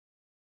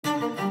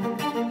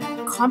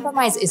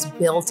compromise is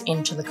built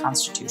into the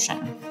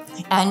Constitution.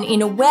 And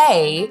in a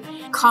way,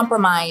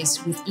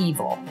 compromise with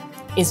evil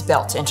is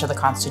built into the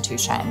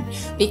Constitution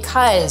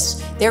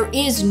because there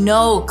is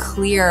no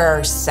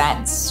clear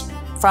sense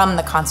from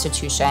the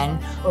Constitution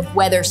of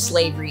whether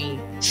slavery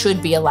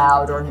should be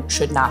allowed or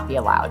should not be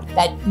allowed.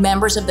 That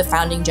members of the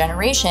founding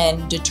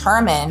generation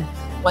determined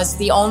was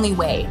the only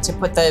way to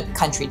put the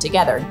country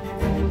together.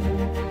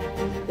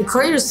 It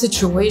created a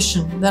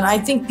situation that I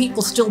think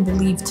people still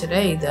believe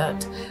today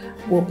that,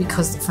 well,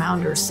 because the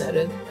founders said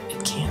it,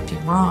 it can't be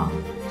wrong.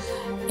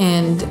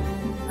 And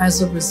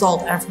as a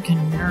result, African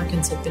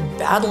Americans have been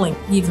battling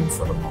even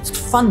for the most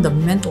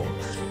fundamental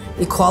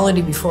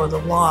equality before the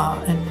law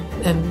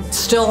and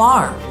still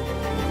are.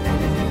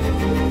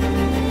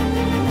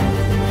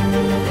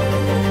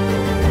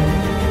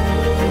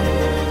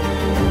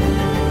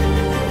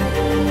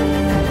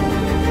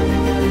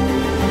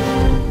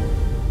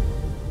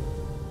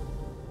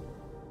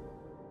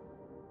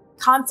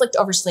 Conflict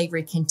over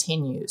slavery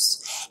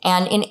continues.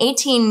 And in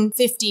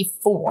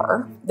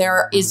 1854,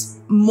 there is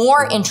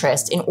more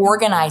interest in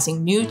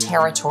organizing new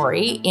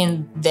territory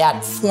in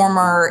that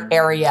former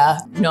area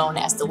known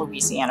as the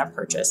Louisiana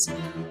Purchase.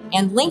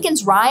 And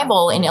Lincoln's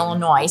rival in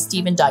Illinois,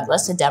 Stephen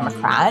Douglas, a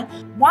Democrat,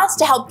 wants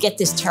to help get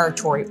this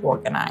territory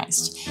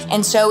organized.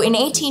 And so in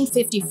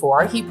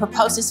 1854, he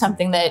proposes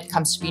something that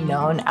comes to be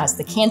known as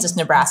the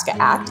Kansas-Nebraska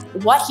Act.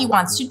 What he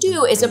wants to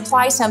do is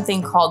apply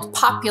something called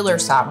popular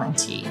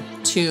sovereignty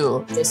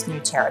to this new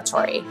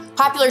territory.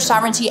 Popular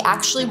sovereignty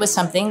actually was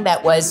something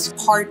that was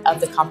part of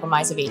the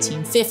Compromise of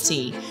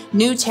 1850.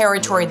 New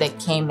territory that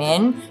came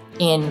in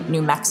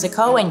New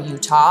Mexico and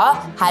Utah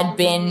had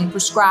been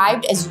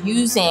prescribed as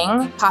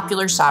using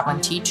popular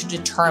sovereignty to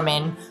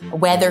determine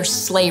whether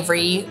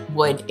slavery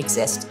would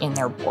exist in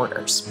their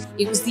borders.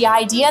 It was the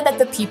idea that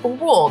the people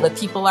rule, the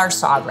people are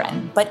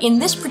sovereign. But in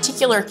this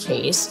particular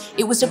case,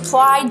 it was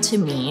applied to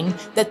mean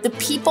that the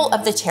people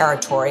of the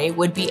territory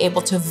would be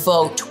able to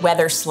vote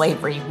whether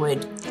slavery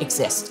would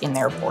exist in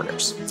their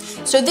borders.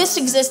 So this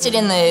existed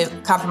in the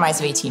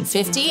Compromise of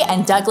 1850,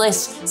 and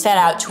Douglas set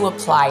out to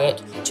apply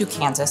it to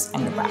Kansas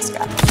and Nebraska.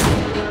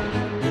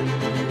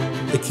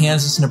 The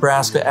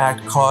Kansas-Nebraska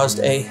Act caused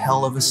a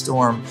hell of a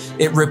storm.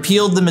 It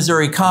repealed the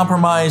Missouri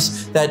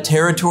Compromise. That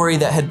territory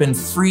that had been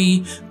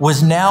free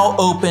was now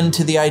open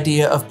to the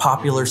idea of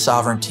popular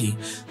sovereignty.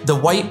 The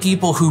white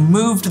people who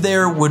moved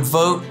there would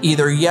vote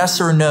either yes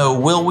or no,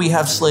 will we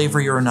have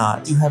slavery or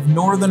not? You have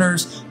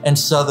Northerners and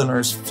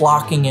Southerners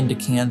flocking into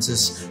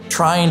Kansas,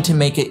 trying to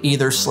make it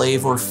either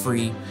slave or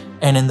free.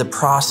 And in the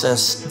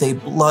process, they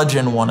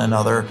bludgeon one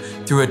another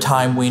through a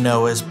time we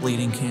know as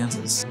Bleeding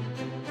Kansas.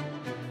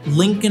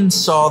 Lincoln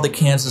saw the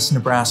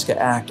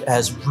Kansas-Nebraska Act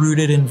as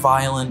rooted in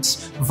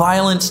violence,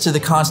 violence to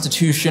the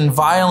Constitution,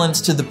 violence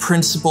to the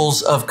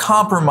principles of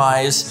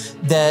compromise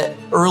that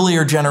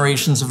earlier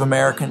generations of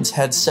Americans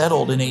had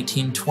settled in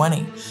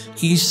 1820.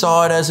 He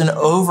saw it as an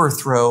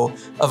overthrow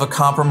of a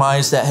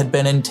compromise that had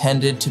been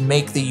intended to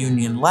make the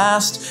Union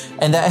last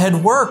and that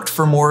had worked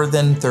for more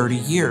than 30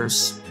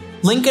 years.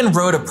 Lincoln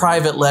wrote a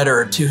private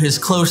letter to his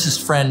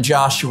closest friend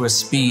Joshua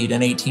Speed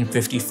in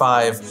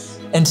 1855.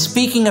 And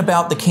speaking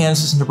about the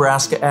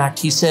Kansas-Nebraska Act,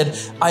 he said,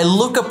 "I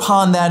look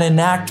upon that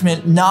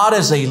enactment not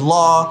as a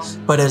law,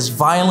 but as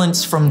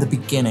violence from the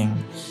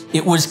beginning.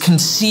 It was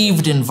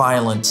conceived in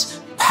violence,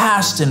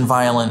 passed in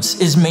violence,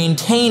 is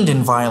maintained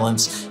in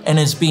violence, and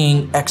is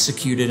being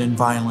executed in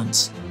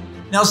violence."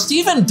 Now,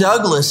 Stephen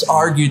Douglas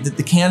argued that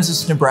the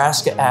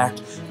Kansas-Nebraska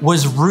Act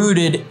was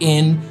rooted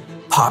in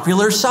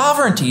popular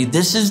sovereignty.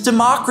 This is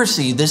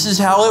democracy. This is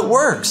how it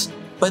works.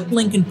 But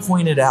Lincoln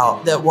pointed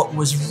out that what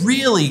was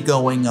really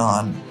going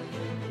on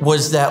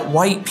was that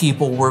white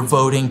people were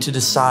voting to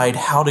decide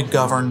how to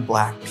govern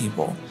black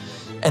people.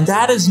 And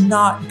that is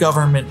not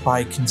government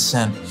by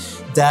consent.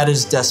 That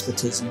is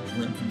despotism,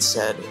 Lincoln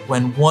said,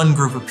 when one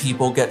group of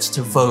people gets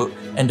to vote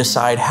and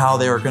decide how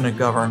they are going to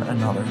govern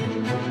another.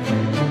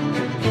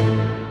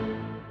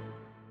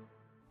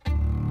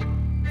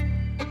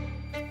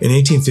 In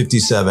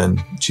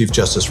 1857, Chief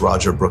Justice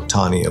Roger Brooke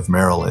Taney of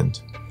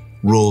Maryland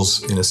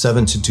rules in a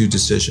 7-2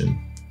 decision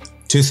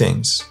two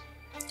things.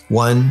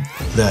 One,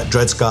 that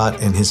Dred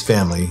Scott and his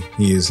family,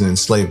 he is an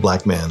enslaved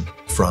black man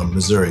from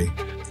Missouri,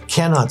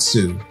 cannot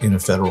sue in a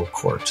federal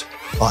court,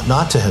 ought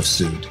not to have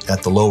sued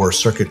at the lower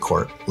circuit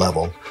court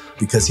level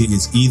because he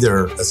is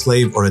either a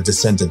slave or a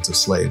descendant of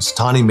slaves.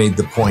 Taney made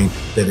the point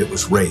that it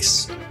was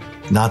race,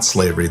 not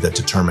slavery, that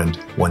determined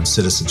one's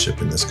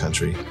citizenship in this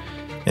country.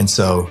 And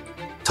so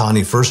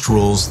Taney first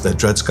rules that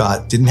Dred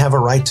Scott didn't have a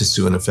right to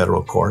sue in a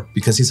federal court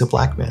because he's a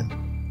black man.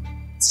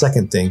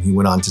 Second thing he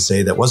went on to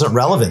say that wasn't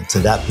relevant to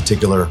that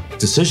particular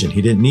decision.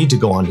 He didn't need to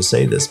go on to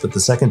say this, but the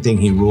second thing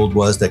he ruled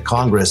was that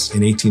Congress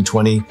in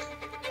 1820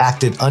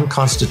 acted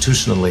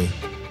unconstitutionally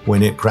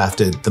when it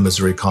crafted the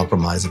Missouri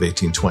Compromise of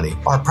 1820.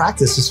 Our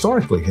practice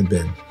historically had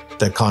been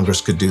that Congress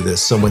could do this.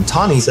 So when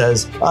Taney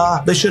says,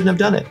 they shouldn't have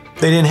done it,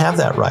 they didn't have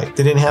that right,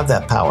 they didn't have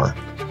that power.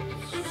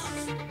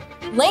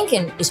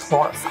 Lincoln is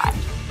horrified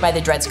by the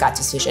Dred Scott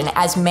decision,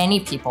 as many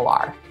people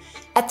are.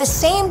 At the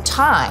same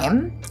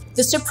time, the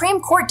The Supreme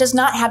Court does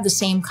not have the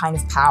same kind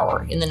of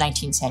power in the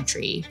 19th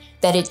century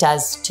that it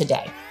does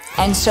today.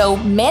 And so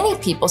many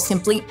people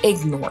simply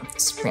ignored the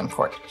Supreme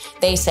Court.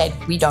 They said,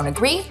 we don't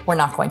agree, we're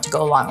not going to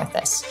go along with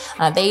this.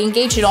 They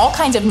engaged in all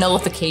kinds of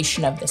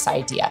nullification of this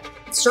idea.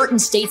 Certain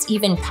states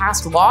even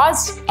passed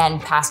laws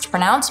and passed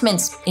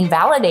pronouncements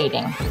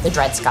invalidating the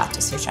Dred Scott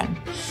decision.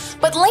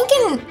 But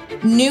Lincoln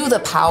knew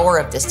the power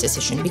of this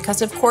decision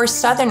because, of course,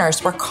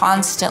 Southerners were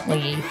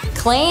constantly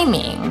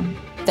claiming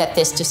that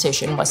this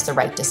decision was the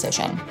right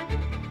decision.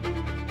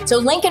 So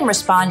Lincoln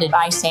responded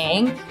by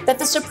saying that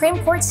the Supreme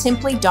Court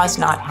simply does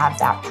not have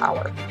that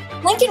power.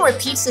 Lincoln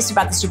repeats this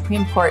about the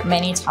Supreme Court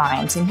many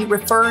times, and he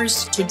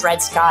refers to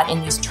Dred Scott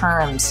in these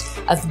terms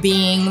of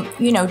being,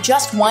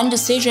 just one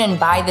decision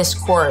by this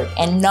court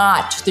and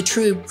not the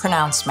true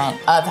pronouncement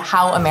of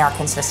how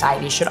American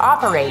society should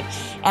operate.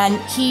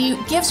 And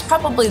he gives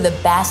probably the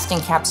best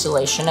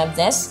encapsulation of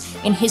this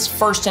in his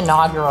first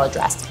inaugural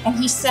address. And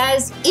he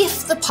says,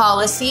 if the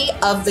policy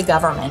of the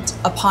government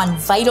upon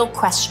vital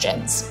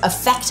questions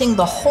affecting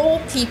the whole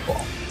people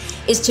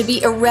is to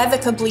be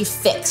irrevocably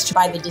fixed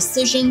by the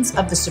decisions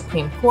of the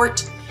Supreme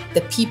Court, the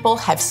people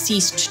have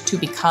ceased to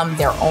become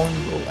their own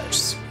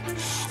rulers.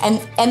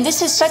 And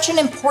this is such an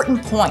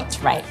important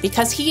point, right?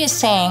 Because he is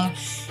saying,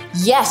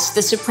 yes,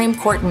 the Supreme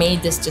Court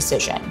made this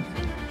decision.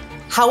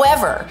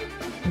 However,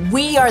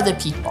 we are the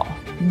people.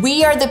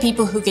 We are the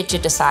people who get to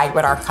decide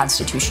what our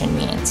Constitution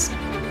means.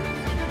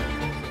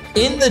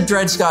 In the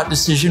Dred Scott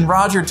decision,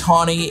 Roger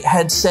Taney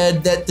had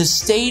said that the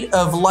state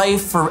of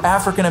life for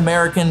African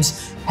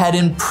Americans had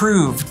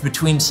improved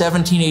between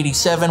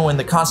 1787, when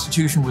the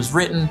Constitution was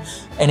written,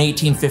 and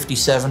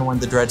 1857, when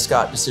the Dred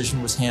Scott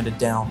decision was handed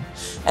down.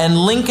 And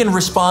Lincoln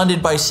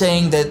responded by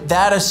saying that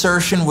that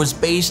assertion was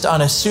based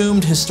on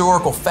assumed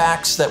historical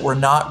facts that were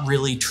not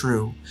really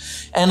true.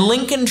 And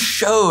Lincoln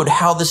showed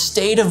how the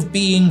state of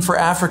being for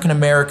African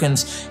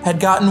Americans had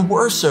gotten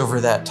worse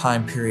over that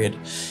time period.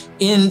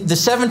 In the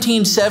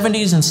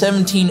 1770s and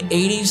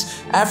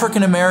 1780s,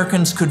 African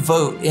Americans could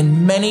vote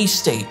in many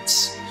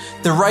states.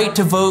 The right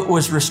to vote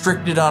was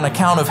restricted on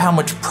account of how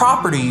much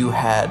property you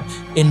had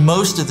in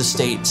most of the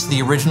states,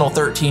 the original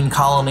 13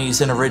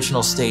 colonies and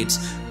original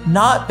states,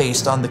 not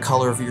based on the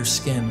color of your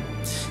skin.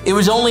 It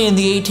was only in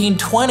the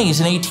 1820s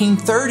and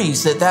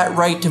 1830s that that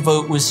right to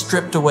vote was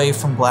stripped away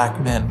from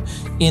black men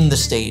in the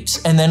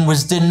states and then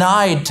was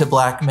denied to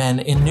black men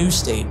in new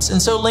states.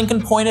 And so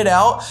Lincoln pointed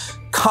out,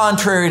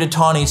 contrary to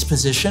Taney's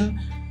position,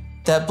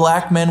 that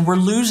black men were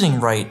losing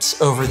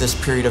rights over this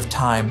period of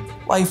time.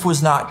 Life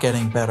was not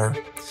getting better.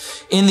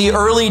 In the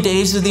early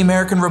days of the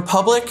American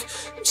Republic,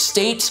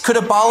 states could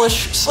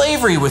abolish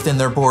slavery within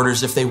their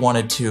borders if they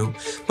wanted to.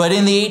 But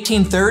in the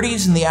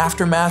 1830s, in the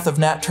aftermath of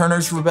Nat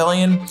Turner's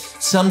rebellion,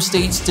 some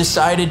states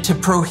decided to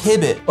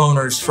prohibit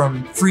owners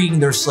from freeing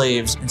their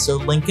slaves. And so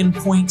Lincoln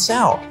points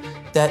out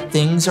that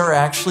things are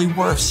actually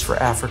worse for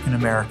African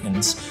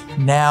Americans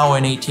now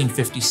in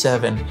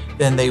 1857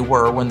 than they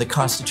were when the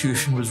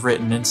Constitution was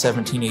written in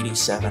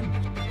 1787.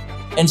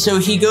 And so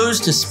he goes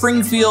to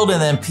Springfield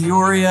and then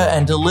Peoria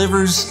and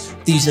delivers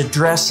these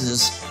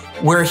addresses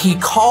where he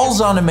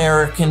calls on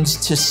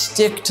Americans to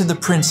stick to the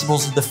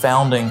principles of the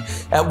founding.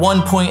 At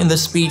one point in the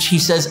speech, he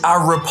says,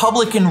 "Our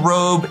Republican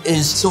robe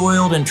is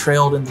soiled and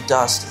trailed in the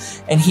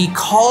dust." And he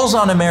calls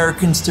on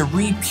Americans to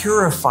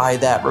repurify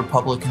that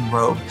Republican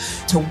robe,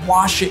 to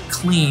wash it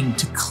clean,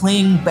 to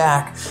cling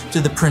back to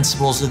the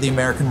principles of the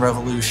American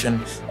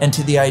Revolution and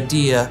to the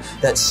idea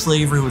that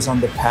slavery was on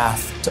the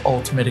path to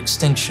ultimate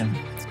extinction.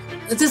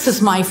 This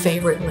is my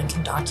favorite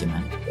Lincoln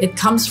document. It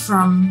comes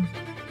from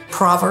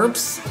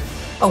Proverbs.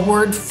 A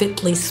word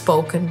fitly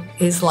spoken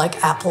is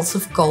like apples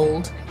of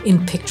gold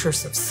in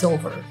pictures of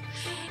silver.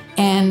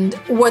 And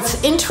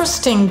what's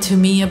interesting to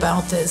me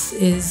about this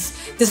is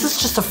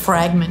just a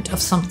fragment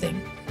of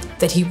something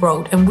that he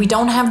wrote, and we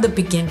don't have the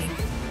beginning.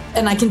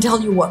 And I can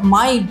tell you what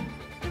my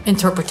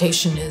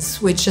interpretation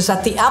is, which is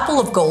that the apple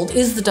of gold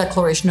is the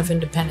Declaration of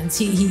Independence.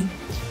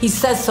 He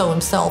says so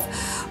himself.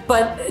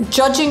 But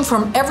judging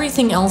from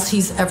everything else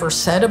he's ever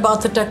said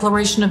about the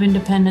Declaration of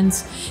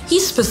Independence,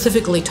 he's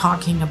specifically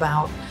talking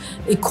about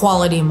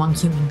equality among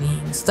human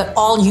beings, that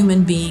all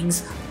human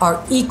beings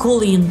are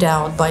equally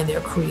endowed by their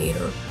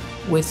Creator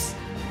with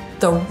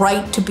the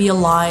right to be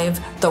alive,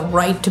 the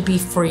right to be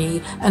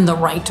free, and the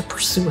right to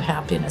pursue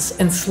happiness.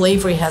 And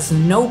slavery has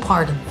no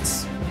part in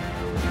this.